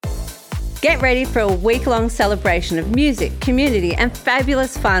Get ready for a week-long celebration of music, community and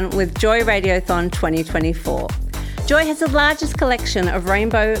fabulous fun with Joy Radiothon 2024. Joy has the largest collection of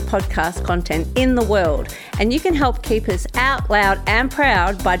rainbow podcast content in the world, and you can help keep us out loud and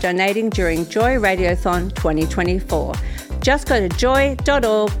proud by donating during Joy Radiothon 2024. Just go to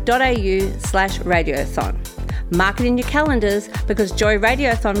joy.org.au/radiothon. Mark it in your calendars because Joy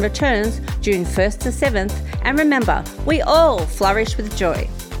Radiothon returns June 1st to 7th, and remember, we all flourish with joy.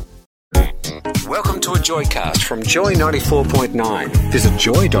 Welcome to a Joycast from Joy 94.9. Visit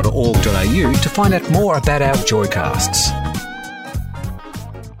joy.org.au to find out more about our Joycasts.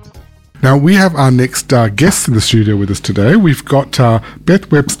 Now, we have our next guests in the studio with us today. We've got Beth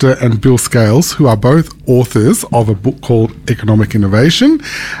Webster and Bill Scales, who are both authors of a book called Economic Innovation.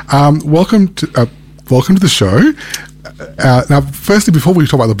 Welcome to the show. Now, firstly, before we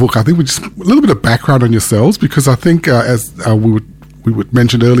talk about the book, I think we just a little bit of background on yourselves, because I think as we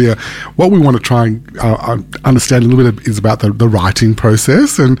mentioned earlier, what we want to try and understand a little bit is about the writing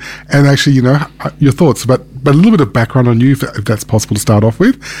process and actually, you know, your thoughts, but a little bit of background on you, if that's possible to start off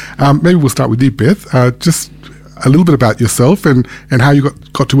with. Maybe we'll start with you, Beth. Just a little bit about yourself and how you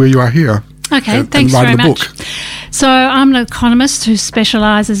got to where you are here. Okay, thanks very much. So I'm an economist who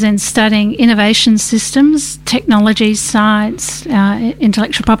specialises in studying innovation systems, technology, science,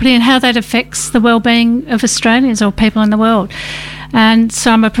 intellectual property, and how that affects the well-being of Australians or people in the world. And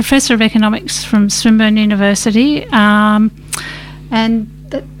so I'm a professor of economics from Swinburne University, and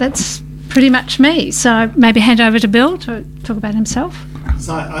that's pretty much me. So maybe hand over to Bill to talk about himself.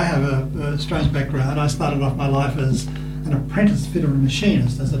 So I have a strange background. I started off my life as an apprentice fitter and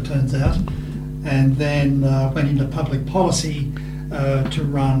machinist, as it turns out, and then went into public policy to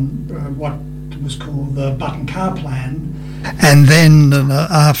run what was called the Button Car Plan. And then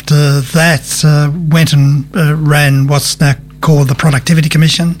after that went and ran what's now called the Productivity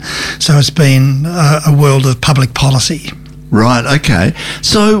Commission. So it's been a world of public policy. Right, okay.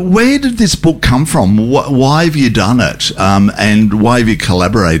 So where did this book come from? Why have you done it? And why have you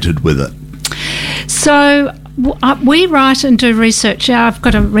collaborated with it? So we write and do research. I've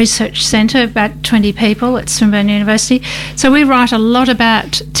got a research centre, about 20 people at Swinburne University. So we write a lot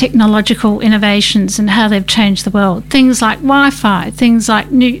about technological innovations and how they've changed the world. Things like Wi-Fi, things like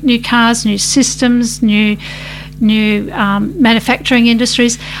new cars, new systems, new manufacturing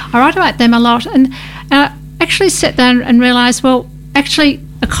industries. I write about them a lot, and actually sat down and realised, well, actually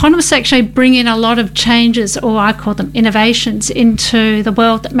economists actually bring in a lot of changes, or I call them innovations, into the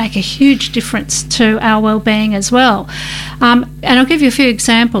world that make a huge difference to our well-being as well. And I'll give you a few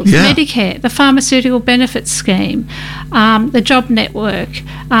examples. Yeah. Medicare, the pharmaceutical benefits scheme, the job network,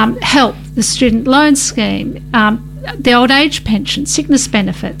 HELP, the student loan scheme, the old age pension, sickness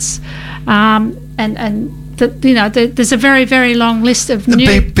benefits, there's a very, very long list of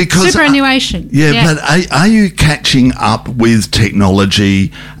superannuation. But are you catching up with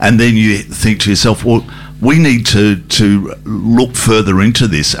technology, and then you think to yourself, well, we need to look further into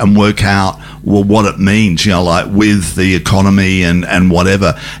this and work out, well, what it means, you know, like with the economy and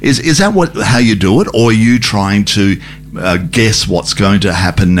whatever. Is that how you do it, or are you trying to guess what's going to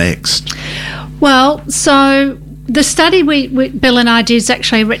happen next? Well, so the study Bill and I did is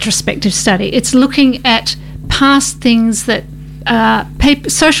actually a retrospective study. It's looking at past things that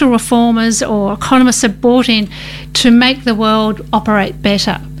social reformers or economists have brought in to make the world operate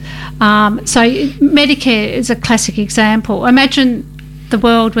better. So Medicare is a classic example. Imagine the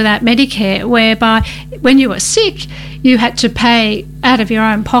world without Medicare, whereby when you were sick, you had to pay out of your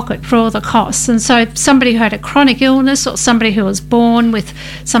own pocket for all the costs. And so somebody who had a chronic illness or somebody who was born with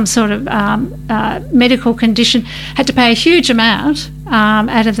some sort of medical condition had to pay a huge amount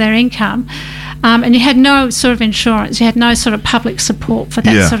out of their income. And you had no sort of insurance, you had no sort of public support for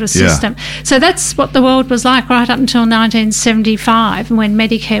that sort of system. Yeah. So that's what the world was like right up until 1975, when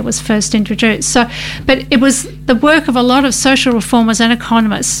Medicare was first introduced. But it was the work of a lot of social reformers and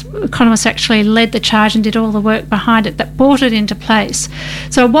economists. Economists actually led the charge and did all the work behind it that brought it into place.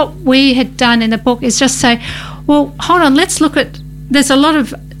 So what we had done in the book is just say, well, hold on, let's look at, there's a lot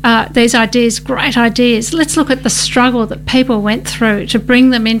of these ideas, great ideas. Let's look at the struggle that people went through to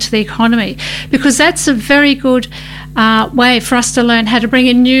bring them into the economy, because that's a very good way for us to learn how to bring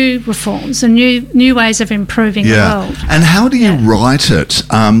in new reforms and new ways of improving the world. And how do you write it?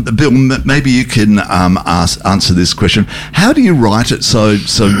 Bill, maybe you can answer this question. How do you write it so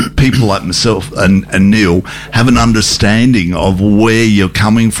people like myself and Neil have an understanding of where you're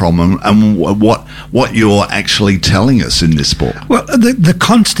coming from and what you're actually telling us in this book? Well, the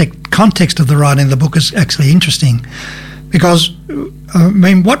context of the writing of the book is actually interesting, Because,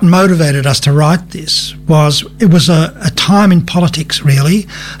 what motivated us to write this was it was a time in politics, really,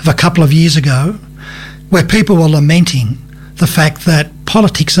 of a couple of years ago, where people were lamenting the fact that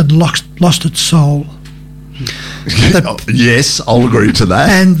politics had lost its soul. Yes, I'll agree to that.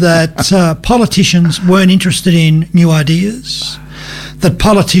 And that politicians weren't interested in new ideas, that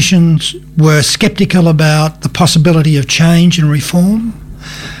politicians were sceptical about the possibility of change and reform.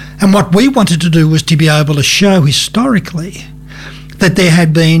 And what we wanted to do was to be able to show historically that there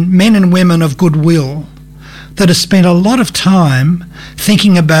had been men and women of goodwill that have spent a lot of time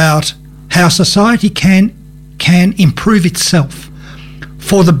thinking about how society can improve itself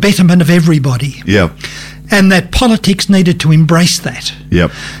for the betterment of everybody. Yeah. And that politics needed to embrace that.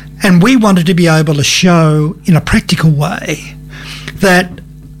 Yep. And we wanted to be able to show in a practical way that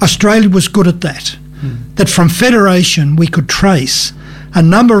Australia was good at that. That from federation we could trace a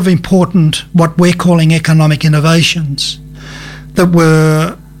number of important, what we're calling economic innovations that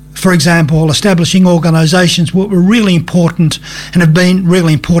were, for example, establishing organisations that were really important and have been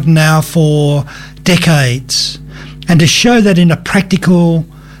really important now for decades. And to show that in a practical,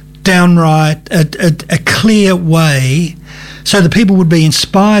 downright, a clear way, so that people would be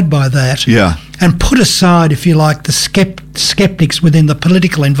inspired by that. Yeah. And put aside, if you like, the skeptics within the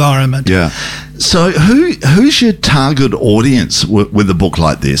political environment. Yeah. So who's your target audience with a book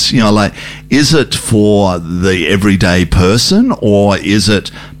like this? Is it for the everyday person, or is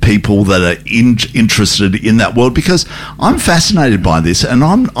it people that are interested in that world? Because I'm fascinated by this, and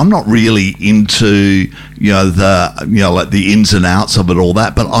I'm not really into the ins and outs of it, all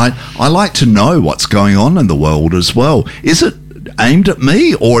that. But I like to know what's going on in the world as well. Is it aimed at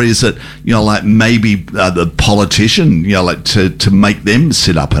me, or is it maybe the politician to make them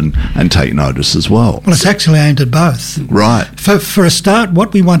sit up and take notice as well? Well, it's actually aimed at both. Right. For a start,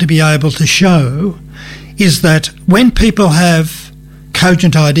 what we want to be able to show is that when people have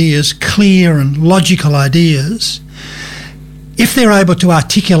cogent ideas, clear and logical ideas, if they're able to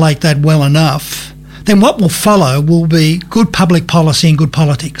articulate that well enough, then what will follow will be good public policy and good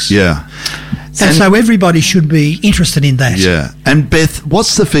politics. Yeah. And so everybody should be interested in that. Yeah. And Beth,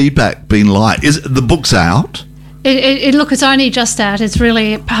 what's the feedback been like? Is the book's out? Look, it's only just out. It's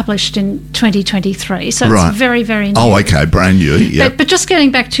really published in 2023, so right. It's very, very new. Oh, okay, brand new. Yeah. But just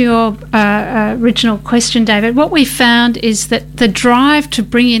getting back to your original question, David, what we found is that the drive to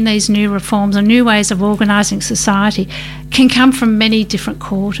bring in these new reforms and new ways of organising society can come from many different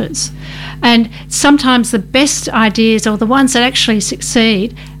quarters, and sometimes the best ideas, or the ones that actually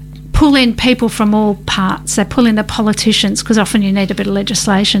succeed, pull in people from all parts. They pull in the politicians, because often you need a bit of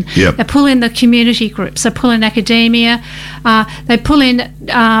legislation. Yep. They pull in the community groups. They pull in academia. They pull in,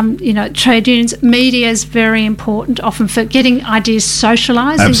 trade unions. Media is very important, often for getting ideas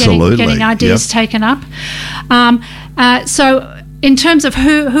socialised and getting ideas taken up. So in terms of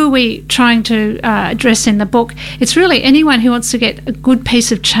who we're trying to address in the book, it's really anyone who wants to get a good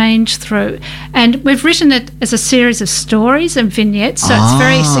piece of change through. And we've written it as a series of stories and vignettes, so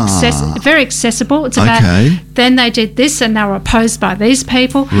it's very accessible. It's about, then they did this and they were opposed by these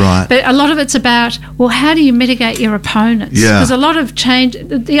people. Right. But a lot of it's about, well, how do you mitigate your opponents? Yeah. Because a lot of change,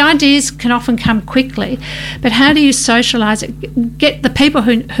 the ideas can often come quickly, but how do you socialise it, get the people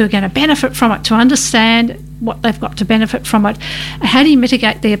who are going to benefit from it to understand what they've got to benefit from it? How do you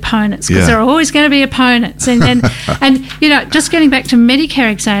mitigate the opponents? Because there are always going to be opponents. And just getting back to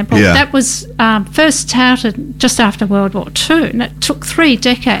Medicare example, that was first touted just after World War II, and it took 3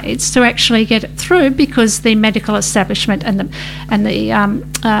 decades to actually get it through because the medical establishment and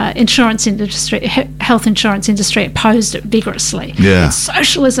the insurance industry, health insurance industry, opposed it vigorously. Yeah. It's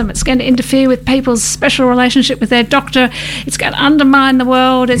socialism. It's going to interfere with people's special relationship with their doctor. It's going to undermine the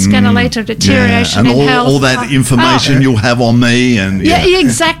world. It's going to lead to deterioration in health. All that information you'll have on me, and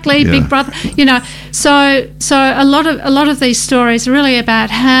exactly, Big Brother. So a lot of these stories are really about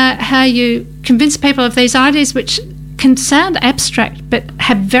how you convince people of these ideas, which can sound abstract but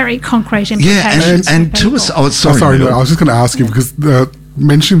have very concrete implications. Yeah, and to us, I was just going to ask you, because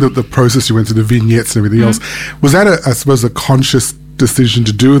mentioning that the process you went through, the vignettes and everything else, was that I suppose a conscious decision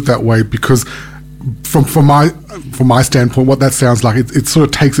to do it that way? Because from my standpoint, what that sounds like, it sort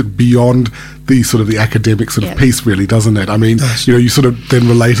of takes it beyond the sort of the academic sort of piece, really, doesn't it? I mean, you sort of then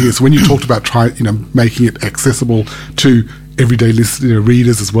relating it. So when you talked about making it accessible to everyday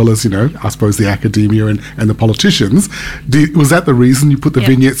readers, as well as I suppose the academia and the politicians, was that the reason you put the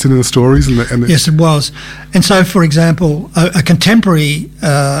vignettes in the stories? Yes, it was. And so, for example, a contemporary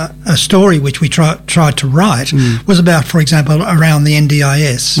a story which we tried to write was about, for example, around the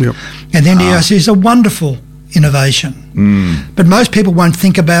NDIS. Yep. And the NDIS is a wonderful innovation. But most people won't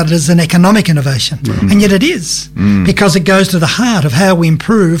think about it as an economic innovation, and yet it is, because it goes to the heart of how we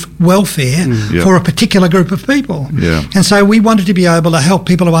improve welfare for a particular group of people. And so we wanted to be able to help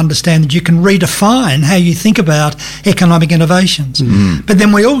people to understand that you can redefine how you think about economic innovations. But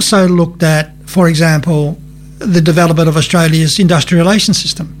then we also looked at, for example, the development of Australia's industrial relations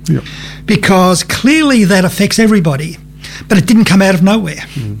system, because clearly that affects everybody. But it didn't come out of nowhere.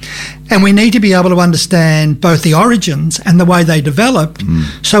 And we need to be able to understand both the origins and the way they developed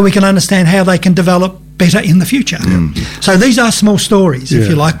so we can understand how they can develop better in the future. So these are small stories, if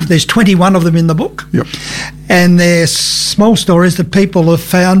you like. There's 21 of them in the book. And they're small stories that people have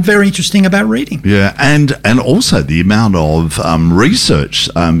found very interesting about reading. Yeah, and also the amount of research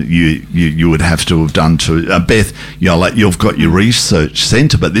you would have to have done to Beth. You know, like you've got your research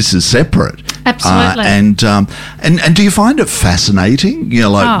centre, but this is separate. Absolutely. And do you find it fascinating? You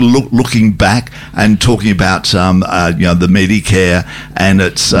know, like looking back and talking about you know, the Medicare and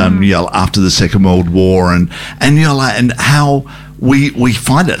it's you know, after the Second World War and you know, like, and how we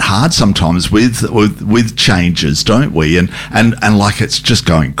find it hard sometimes with changes, don't we? And like it's just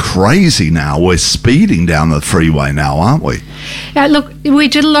going crazy now. We're speeding down the freeway now, aren't we? Yeah, look, we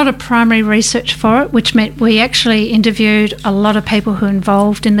did a lot of primary research for it, which meant we actually interviewed a lot of people who were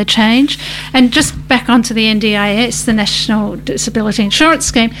involved in the change. And just back onto the NDIS, the National Disability Insurance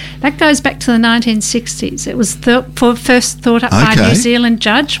Scheme, that goes back to the 1960s. It was first thought up by a New Zealand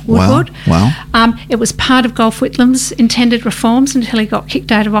judge, Woodward. Wow. It was part of Gough Whitlam's intended reforms until he got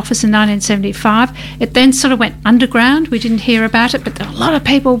kicked out of office in 1975. It then sort of went underground. We didn't hear about it, but there were a lot of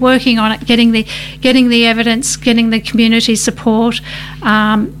people working on it, getting the evidence, getting the community support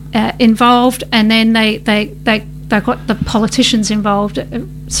involved, and then they got the politicians involved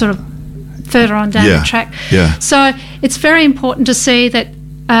sort of further on down the track. So it's very important to see that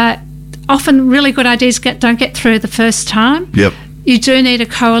often really good ideas don't get through the first time. You do need a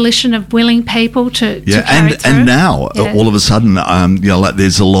coalition of willing people to carry it through. And now all of a sudden, you know, like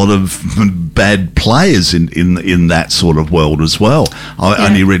there's a lot of bad players in that sort of world as well. I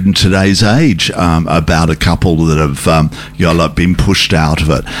only read in today's Age about a couple that have you know, like been pushed out of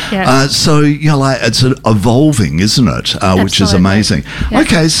it. So you know, like it's evolving, isn't it? Which is amazing.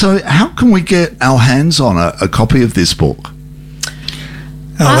 Okay, so how can we get our hands on a copy of this book?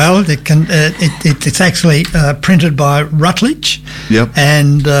 Well, it's actually printed by Rutledge,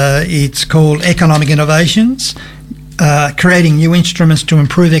 and it's called Economic Innovations, Creating New Instruments to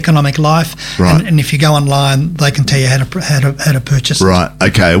Improve Economic Life. And if you go online, they can tell you how to purchase it. Right.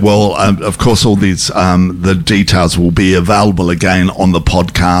 Okay. Well, of course, all these the details will be available again on the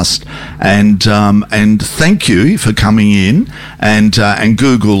podcast. And thank you for coming in. And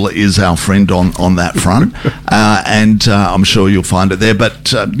Google is our friend on that front. And I'm sure you'll find it there.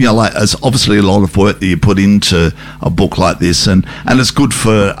 But you know, like, there's obviously a lot of work that you put into a book like this, and it's good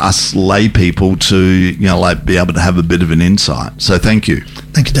for us lay people to, you know, like, be able to have a bit of an insight. So thank you.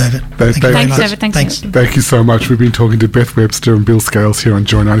 Thank you, David. Thanks, David. Thanks. Thank you so much. We've been talking to Beth Webster and Bill Scales here on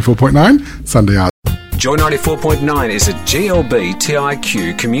Joy 94.9 Sunday Art. Joy 94.9 is a GLB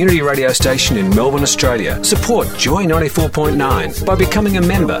TIQ community radio station in Melbourne, Australia. Support Joy 94.9 by becoming a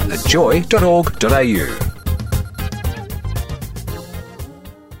member at joy.org.au.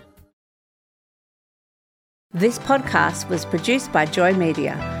 This podcast was produced by Joy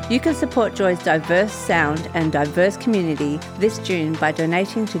Media. You can support Joy's diverse sound and diverse community this June by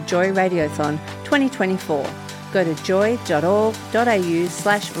donating to Joy Radiothon 2024. Go to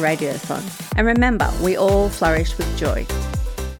joy.org.au/radiothon. And remember, we all flourish with joy.